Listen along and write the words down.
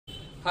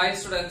Hi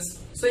students.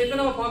 So இப்போ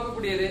நம்ம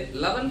பார்க்கக்கூடியது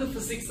 11th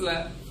physicsல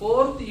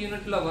 4th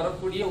unitல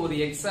வரக்கூடிய ஒரு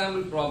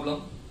example problem.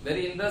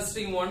 Very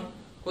interesting one.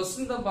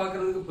 Question தான்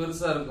பார்க்கிறதுக்கு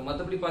பெருசா இருக்கும்.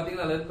 மத்தபடி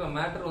பாத்தீங்கன்னா அதுல இருக்க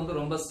மேட்டர் வந்து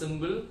ரொம்ப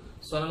சிம்பிள்.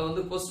 சோ அதனால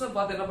வந்து क्वेश्चन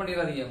பார்த்து என்ன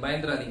பண்ணிராதீங்க,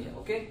 பயந்துராதீங்க.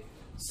 ஓகே?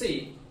 See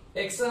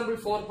example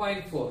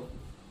 4.4.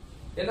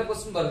 என்ன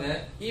क्वेश्चन பாருங்க.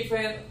 If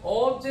an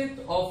object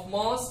of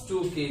mass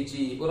 2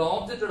 kg, ஒரு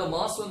ஆப்ஜெக்ட்டோட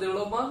மாஸ் வந்து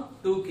எவ்வளவுமா?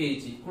 2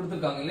 kg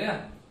கொடுத்திருக்காங்க இல்லையா?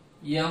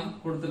 m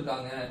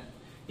கொடுத்திருக்காங்க.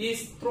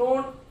 Is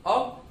thrown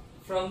up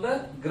from the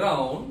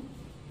ground,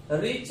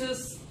 reaches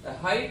a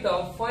height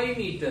of 5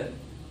 meter.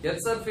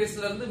 Earth surface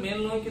ல இருந்து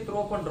மேல் நோக்கி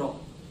த்ரோ பண்றோம்.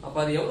 அப்ப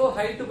அது எவ்வளவு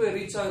ஹைட் போய்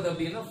ரீச் ஆகுது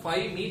அப்படினா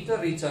 5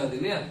 மீட்டர் ரீச் ஆகுது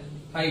இல்லையா?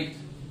 Height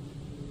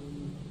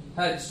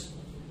h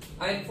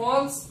and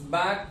falls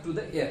back to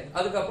the earth.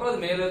 அதுக்கு அப்புறம் அது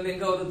மேல இருந்து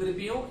எங்க வருது?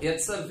 திருப்பியும்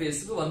earth surface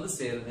க்கு வந்து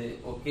சேருது.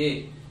 ஓகே.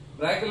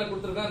 பிராக்கெட்ல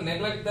கொடுத்திருக்காங்க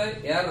neglect the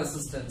air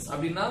resistance.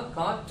 அப்படினா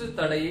காற்று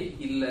தடையை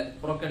இல்ல,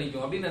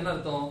 புறக்கணிக்கும். அப்படினா என்ன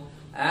அர்த்தம்?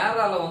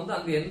 ஏரால வந்து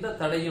அங்க எந்த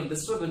தடையும்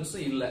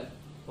டிஸ்டர்பன்ஸும் இல்ல.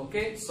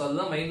 Okay, so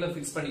அதெல்லாம் மைண்ட்ல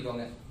ஃபிக்ஸ்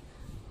பண்ணிக்கோங்க.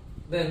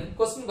 Then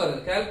question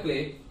பாருங்க,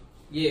 calculate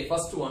A,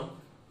 first one,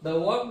 the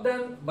work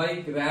done by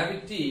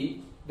gravity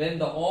when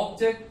the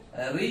object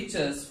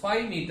reaches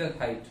 5 meter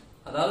height.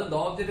 அதாவது இந்த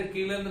ஆப்ஜெக்ட்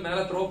கீழ இருந்து மேல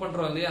த்ரோ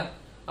பண்றோம் இல்லையா?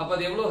 அப்ப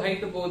அது எவ்வளவு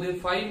ஹைட் போகுது?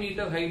 5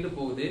 மீட்டர் ஹைட்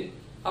போகுது.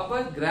 அப்ப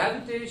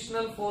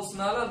கிராவிடேஷனல்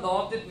ஃபோர்ஸ்னால அந்த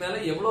ஆப்ஜெக்ட் மேல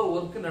எவ்வளவு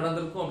வொர்க்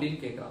நடந்திருக்கும் அப்படினு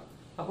கேக்குறான்.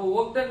 அப்ப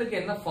work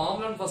doneக்கு என்ன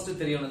ஃபார்முலான்னு ஃபர்ஸ்ட்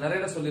தெரியணும்.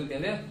 நிறைய இடம்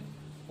சொல்லிருக்கேன் இல்லையா?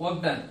 work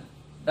done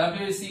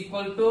W is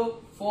equal to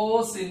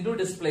force into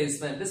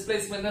displacement.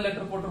 Displacement என்ன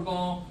லெட்டர்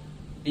போட்டுருக்கோம்?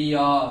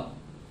 dr.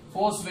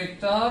 Force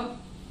vector,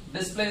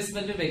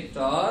 displacement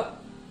vector.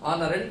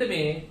 ஆனா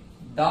ரெண்டுமே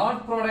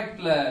டாட்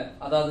ப்ராடக்ட்ல,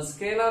 அதாவது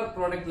ஸ்கேலார்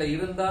ப்ராடக்ட்ல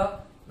இருந்தா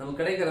நமக்கு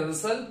கிடைக்கிற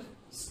ரிசல்ட்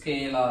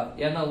ஸ்கேலார்.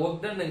 ஏன்னா work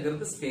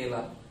doneங்கிறது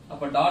ஸ்கேலார்.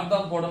 அப்ப டாட்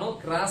தான் போடணும்,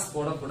 கிராஸ்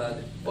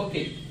போடக்கூடாது.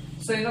 ஓகே.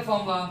 சோ என்ன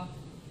formula?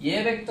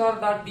 a vector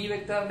dot d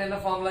vector என்ன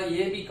ஃபார்முலா?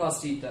 ab cos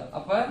theta.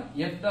 அப்ப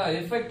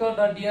f vector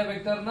dot dr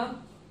vectorனா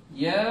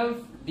f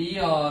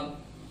dr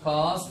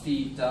cos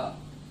theta.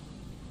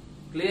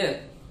 Clear?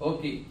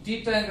 Okay.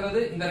 Theta என்கிறது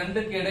இந்த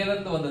ரெண்டுக்கு இடையில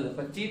இருந்து வந்தது.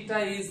 அப்ப theta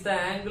is the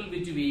angle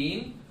between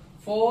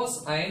force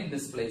and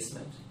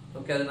displacement.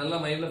 Okay, அது நல்லா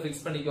மைண்ட்ல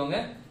ஃபிக்ஸ் பண்ணிக்கோங்க.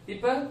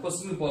 இப்போ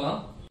क्वेश्चन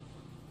போலாம்.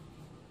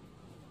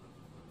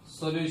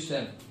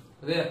 Solution.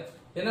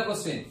 என்ன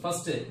question?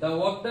 First, the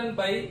work done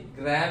by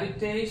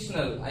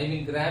gravitational, I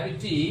mean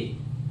gravity,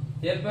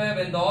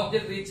 when the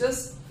object reaches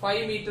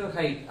 5 meter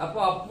height, அப்ப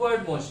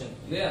upward motion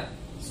இல்லையா?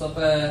 சோ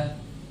அப்ப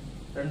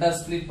ரெண்டா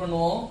ஸ்ப்ளிட்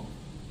பண்ணுவோம்.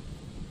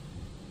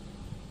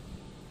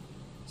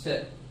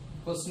 சரி,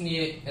 क्वेश्चन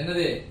A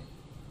என்னது?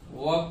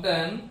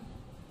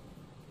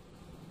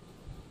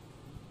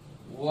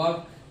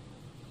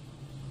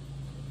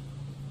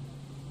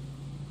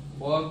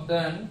 work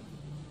done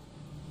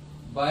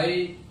by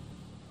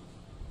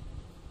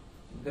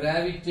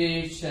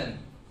gravitation,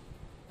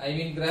 I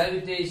mean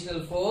gravitational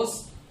force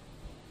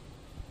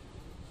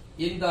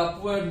in the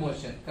upward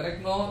motion. Correct?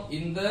 No,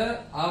 in the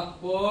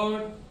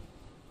upward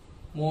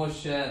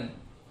motion.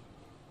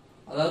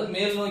 அதாவது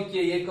மேல்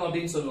நோக்கிய இயக்கம்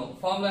அப்படினு சொல்லுவோம்.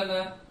 ஃபார்முலா என்ன?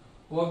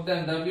 work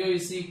done W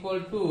is equal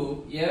to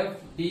F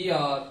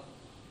dr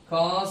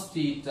cos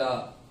theta.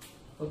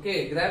 Okay,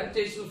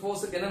 gravitational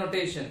force க்கு என்ன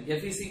notation?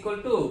 F is equal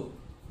to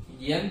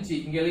mg.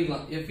 இங்க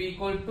எழுதிக்கலாம். F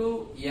equal to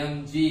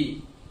mg.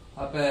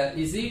 அப்ப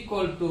is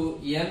equal to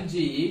mg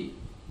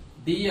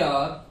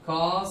dr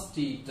cos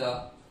theta.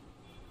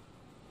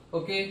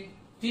 Okay,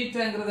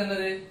 thetaங்கிறது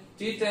என்னது?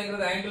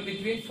 thetaங்கிறது angle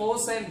between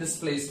force and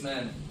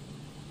displacement.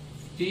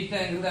 Theta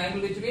என்கிறது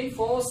angle between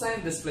force and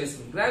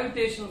displacement.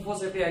 Gravitational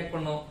force எப்படி act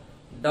பண்ணும்?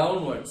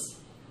 Downwards.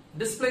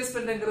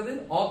 Displacement என்கிறது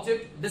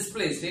object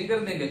displaced. எங்க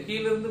இருந்து எங்க?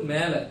 கீழ இருந்து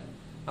மேல.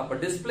 அப்ப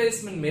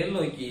displacement மேல்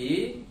நோக்கி,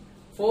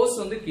 force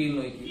வந்து கீழ்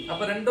நோக்கி.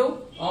 அப்ப ரெண்டும்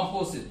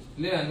opposite.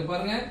 இல்லையா? அங்க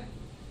பாருங்க,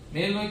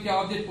 மேல் நோக்கி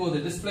object போகுது,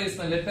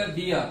 displacement letter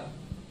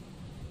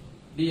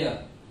dr.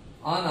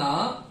 ஆனா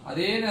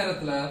அதே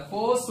நேரத்துல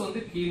force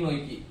வந்து கீழ்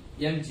நோக்கி,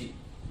 mg.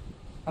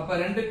 அப்ப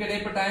ரெண்டுக்கு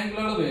இடைப்பட்ட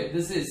ஆங்கிள் அளவு,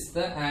 this is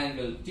the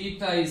angle.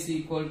 theta is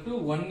equal to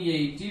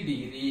 180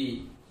 degree.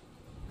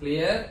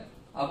 Clear?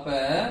 அப்ப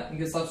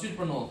இங்க சப்ஸ்டிட்யூட்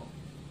பண்ணுவோம்.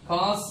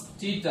 cos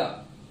theta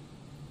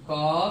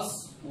cos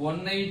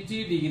 180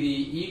 degree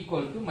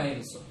equal to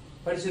 -1.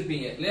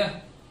 படிச்சிருப்பீங்க இல்லையா?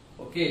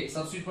 ஓகே,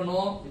 சப்ஸ்டிட்யூட்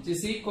பண்ணுவோம். which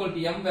is equal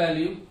to m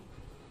value,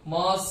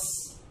 mass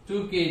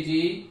 2 kg,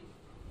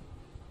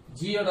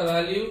 g ஓட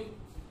வேல்யூ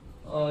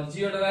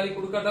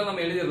கொடுக்கட்டா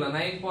நம்ம எழுதிரலாம்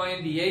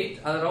 9.8.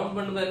 அத ரவுண்ட்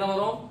பண்ணும்போது என்ன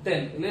வரும்?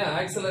 10 இல்லையா?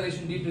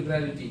 acceleration due to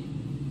gravity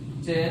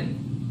 10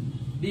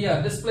 dr.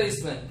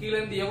 displacement கீழ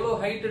இருந்து எவ்வளவு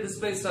ஹைட்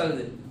டிஸ்பிளேஸ்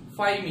ஆகுது?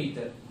 5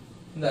 மீட்டர்.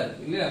 இந்த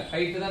இல்லையா?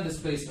 ஹைட் தான்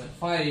displacement.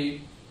 5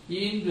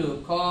 into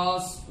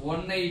cos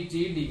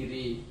 180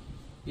 degree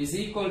is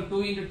equal to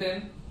 2 into 10,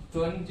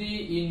 20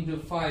 into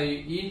 5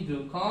 into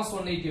cos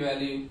 180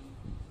 value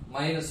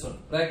 -1.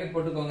 bracket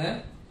போட்டுக்கோங்க.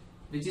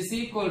 which is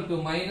equal to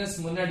minus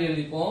முன்னாடி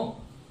எழுதிப்போம்.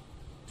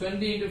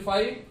 20 into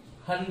 5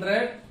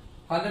 100,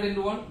 100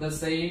 into 1 the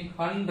same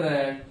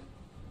 100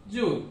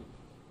 joule.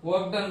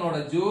 work done ஓட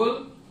joule,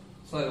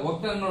 sorry, work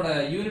done ஓட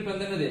unit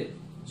வந்து என்னது?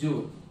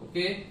 joule.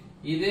 okay,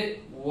 இது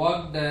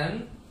work done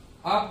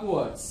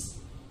upwards.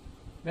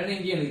 Then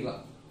இங்கே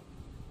எழுதிக்கலாம்.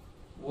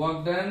 Work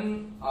done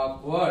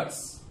upwards.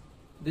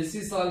 This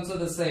is also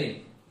the same.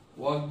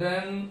 Work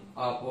done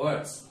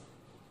upwards.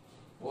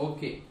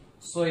 Okay.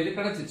 So இது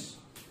கிடைச்சிச்சு.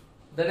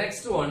 The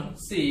next one,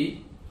 see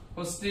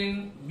question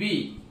B.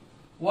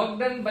 Work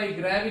done by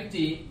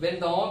gravity when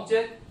the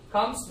object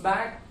comes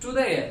back to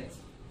the earth.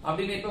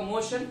 அப்படினா இப்ப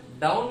motion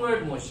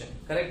downward motion.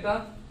 கரெக்ட்டா?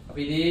 அப்ப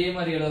இதே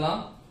மாதிரி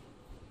எழுதலாம்.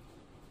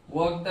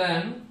 Work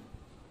done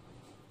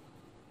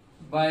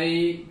by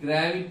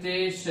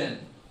gravitation.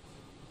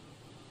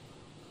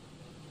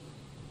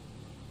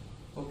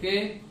 Okay?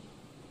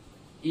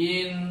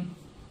 In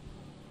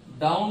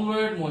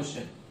downward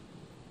motion.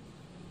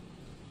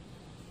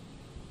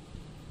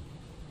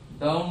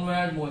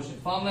 Downward motion.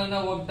 Formula என்ன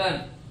work done?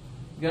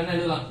 என்ன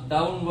எழுதலாம்?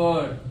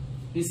 Downward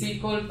is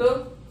equal to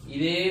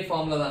இதே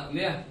formula தான்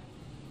இல்லையா?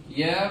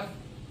 F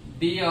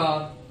dr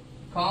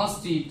cos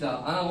theta.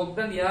 ஆனா work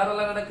done யாரால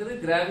நடக்குது?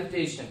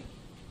 Gravitation.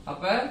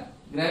 அப்ப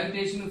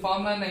gravitation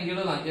formula என்ன இங்க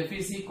எழுதலாம்? F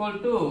is equal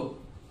to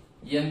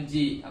mg.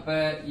 அப்ப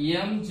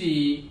mg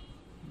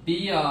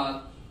dr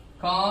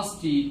cos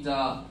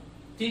theta.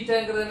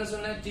 thetaங்கிறது என்ன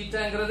சொன்னேன்?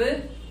 thetaங்கிறது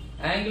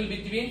angle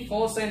between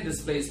force and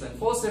displacement.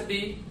 Force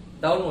எப்படி?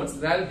 Downwards.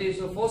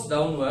 Gravitational force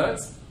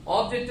downwards.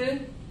 Object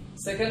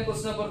second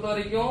question பொறுத்த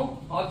வரைக்கும்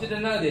object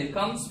என்னது?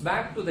 Comes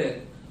back to there.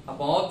 அப்ப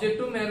object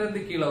மேல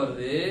இருந்து கீழ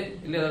வருது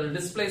இல்ல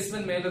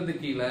displacement மேல இருந்து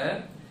கீழ,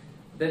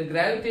 then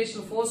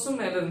gravitational force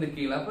மேல இருந்து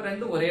கீழ. அப்ப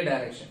ரெண்டும் ஒரே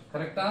டைரக்ஷன்.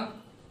 கரெக்ட்டா?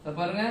 அத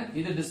பாருங்க,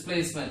 இது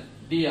displacement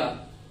dr.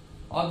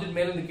 Object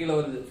மேல இருந்து கீழ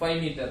வருது 5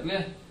 மீட்டர் இல்ல?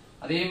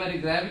 அதே மாதிரி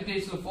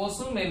gravitational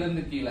force மேல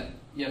இருந்து கீழ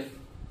F,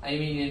 I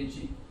mean mg.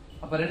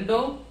 அப்ப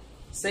ரெண்டும்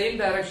same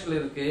directionல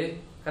இருக்கு.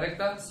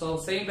 கரெக்ட்டா? So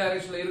same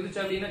directionல இருந்துச்சு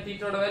அப்படினா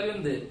θ ஓட வேல்யூ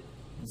வந்து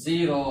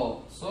 0.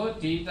 So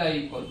θ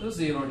equal to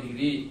 0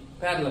 degree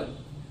parallel,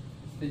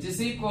 which is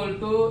equal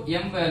to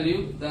m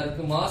value.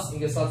 இதற்கு mass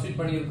இங்க சப்ஸ்டிட்யூட்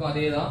பண்ணியிருக்கோம்,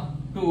 அதேதான்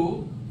 2.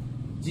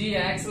 g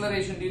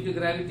acceleration due to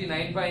gravity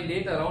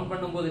 9.8, around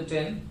பண்ணும்போது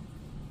 10.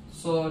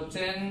 So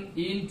 10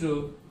 into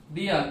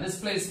dr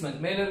displacement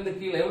மேல இருந்து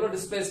கீழ எவ்வளவு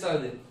டிஸ்பிளேஸ்ட்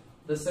ஆகுது?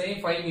 The same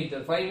 5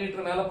 metre. 5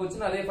 மீட்டர் மேல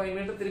போச்சுனா அதே 5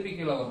 மீட்டர் திருப்பி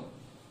கீழ வரும்.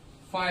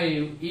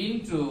 5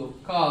 into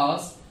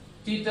cos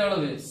θ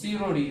அளவு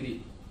 0 டிகிரி.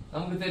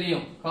 நமக்கு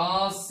தெரியும்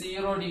cos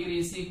 0 degree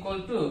is equal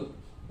to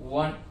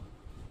 1,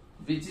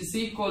 which is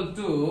equal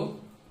to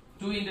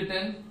 2 into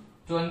 10,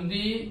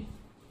 20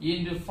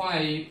 into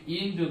 5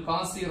 into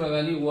cos 0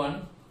 value 1.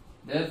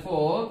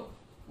 Therefore,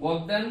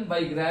 work done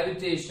by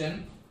gravitation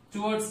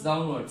towards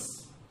downwards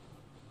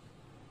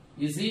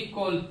is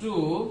equal to,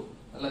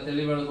 alla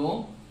தெளிவா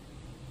எழுதுவோம்,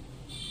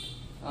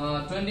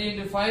 20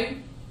 into 5,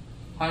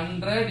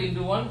 100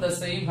 into 1, the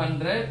same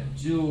 100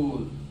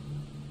 joule.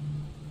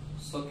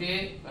 Okay,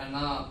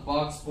 வேணா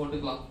box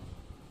போட்டுக்கலாம்.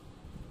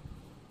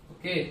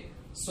 Okay,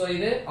 so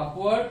இது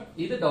upward,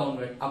 இது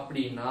downward.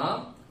 அப்படினா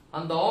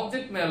அந்த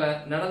object மேல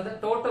நடந்த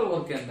டோட்டல்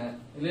வொர்க் என்ன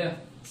இல்லையா?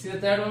 See the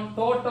third one,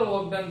 total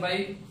work done by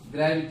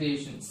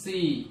gravitation.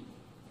 See,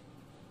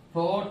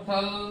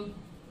 total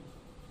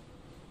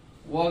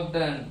work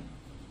done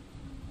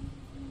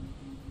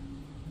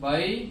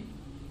by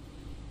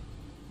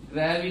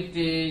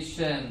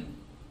gravitation.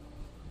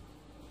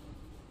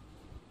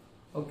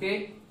 Okay,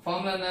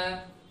 formula என்ன?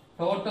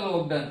 Total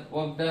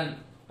work done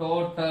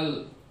total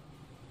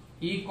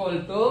equal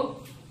to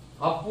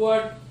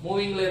upward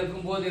moving ல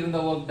இருக்கும்போது இருந்த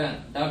work done,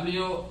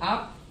 W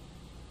up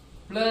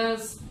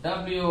plus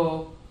W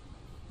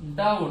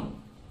down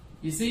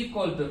is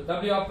equal to,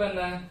 W up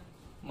என்ன?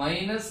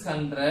 minus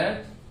 100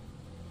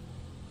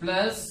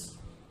 plus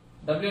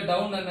W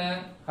down என்ன?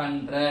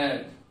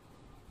 100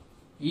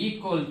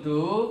 equal to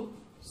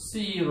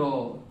 0.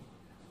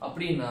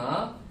 அப்படினா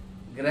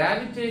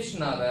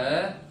gravitationால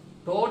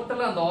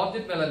டோட்டலா அந்த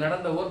object மேல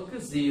நடந்த வொர்க்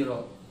 0.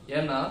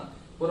 ஏன்னா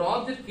ஒரு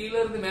ஆப்ஜெக்ட் கீழ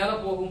இருந்து மேல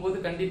போகும்போது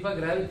கண்டிப்பா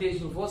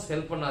கிராவிடேஷனல் ஃபோர்ஸ்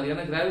ஹெல்ப் பண்ணாது.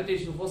 ஏன்னா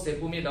கிராவிடேஷனல் ஃபோர்ஸ்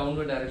எப்பவுமே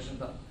டவுன்வர்ட்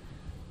டைரக்ஷன் தான்.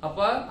 அப்ப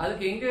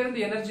அதுக்கு எங்க இருந்து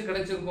எனர்ஜி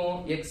கிடைச்சிருக்கும்?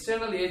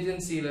 எக்ஸ்டர்னல்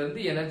ஏஜென்சில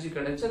இருந்து எனர்ஜி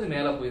கிடைச்சு அது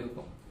மேல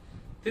போயிருக்கும்.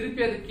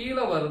 திருப்பி அது கீழ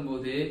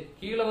வரும்போது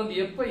கீழ வந்து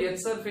எப்ப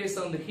எர்த் சர்ஃபேஸ்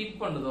வந்து ஹிட்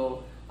பண்ணுதோ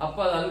அப்ப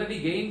அது ஆல்ரெடி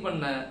கெயின்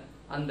பண்ண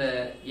அந்த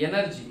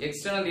எனர்ஜி,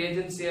 எக்ஸ்டர்னல்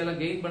ஏஜென்சியால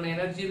கெயின் பண்ண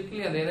எனர்ஜி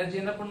இருக்குல்ல, அந்த எனர்ஜி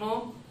என்ன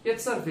பண்ணும்?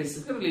 எர்த்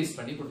சர்ஃபேஸ்க்கு ரிலீஸ்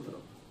பண்ணி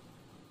கொடுத்துரும்.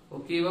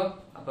 ஓகேவா?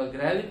 அப்ப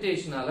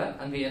கிராவிடேஷனால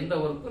அங்க எந்த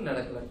வொர்க்கும்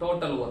நடக்கல.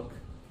 டோட்டல் வொர்க்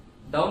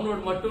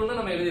டவுன்வர்ட் மட்டும்னா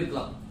நம்ம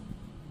எழுதிருக்கலாம்.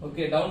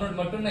 ஓகே, டவுன்வர்ட்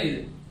மட்டும்னா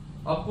இது,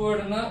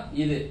 அப்வர்ட்னா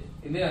இது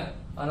இல்லையா?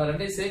 ஆனா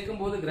ரெண்டையும்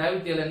சேர்க்கும் போது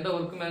கிராவிட்டியால எந்த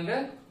வொர்க்குமே அங்க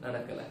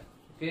நடக்கல.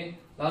 ஓகே,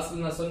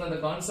 லாஸ்ட்ல நான் சொன்ன அந்த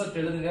கான்செப்ட்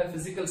எழுதுங்க.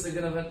 பிசிக்கல்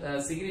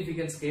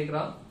சிக்னிஃபிகன்ஸ்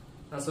கேக்குறான்,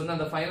 நான் சொன்ன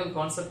அந்த ஃபைனல்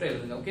கான்செப்ட்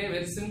எழுதுங்க. Okay,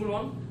 very simple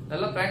one.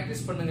 நல்லா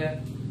பிராக்டிஸ் பண்ணுங்க,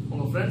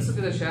 உங்க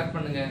ஃப்ரெண்ட்ஸுக்கு இதை ஷேர்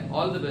பண்ணுங்க.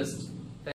 All the best.